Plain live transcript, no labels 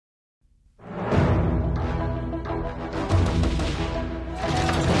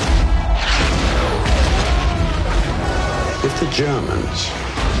Germans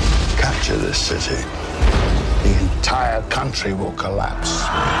capture this city, the entire country will collapse.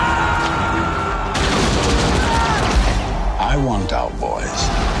 I want our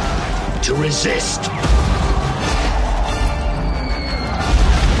boys to resist.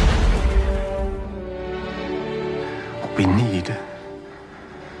 What we need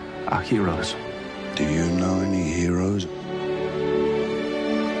are heroes. Do you know any heroes?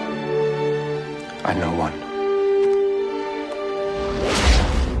 I know one.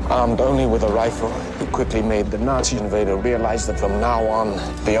 Armed only with a rifle, he quickly made the Nazi invader realize that from now on,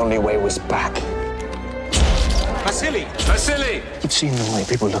 the only way was back. Vasily! Vasily! You've seen the way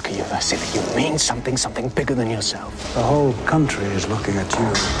people look at you, Vasily. You mean something bigger than yourself. The whole country is looking at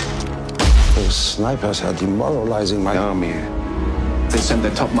you. Those snipers are demoralizing my army. They sent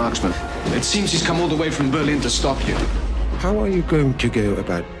their top marksman. It seems he's come all the way from Berlin to stop you. How are you going to go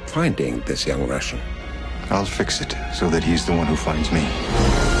about finding this young Russian? I'll fix it so that he's the one who finds me.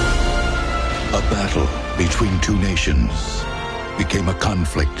 A battle between two nations became a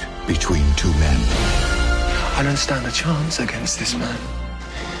conflict between two men. I don't stand a chance against this man.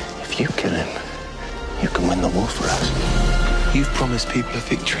 If you kill him, you can win the war for us. You've promised people a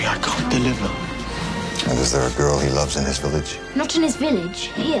victory I can't deliver. And is there a girl he loves in his village? Not in his village,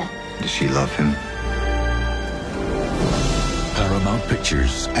 here. Does she love him? Paramount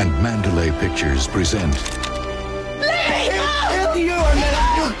Pictures and Mandalay Pictures present Kill you and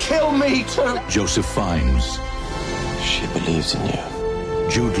then you'll kill me too. Joseph Fiennes, She believes in you.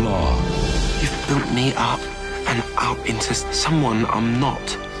 Jude Law, You've built me up and out into someone I'm not.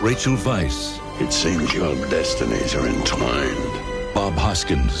 Rachel Weisz, It seems your destinies are entwined. Bob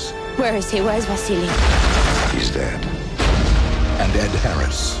Hoskins, Where is he? Where's Vasily? He's dead. and Ed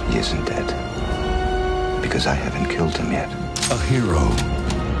Harris. He isn't dead. Because I haven't killed him yet. A hero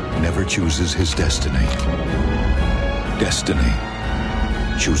never chooses his destiny. Destiny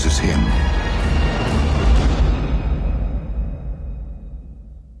chooses him.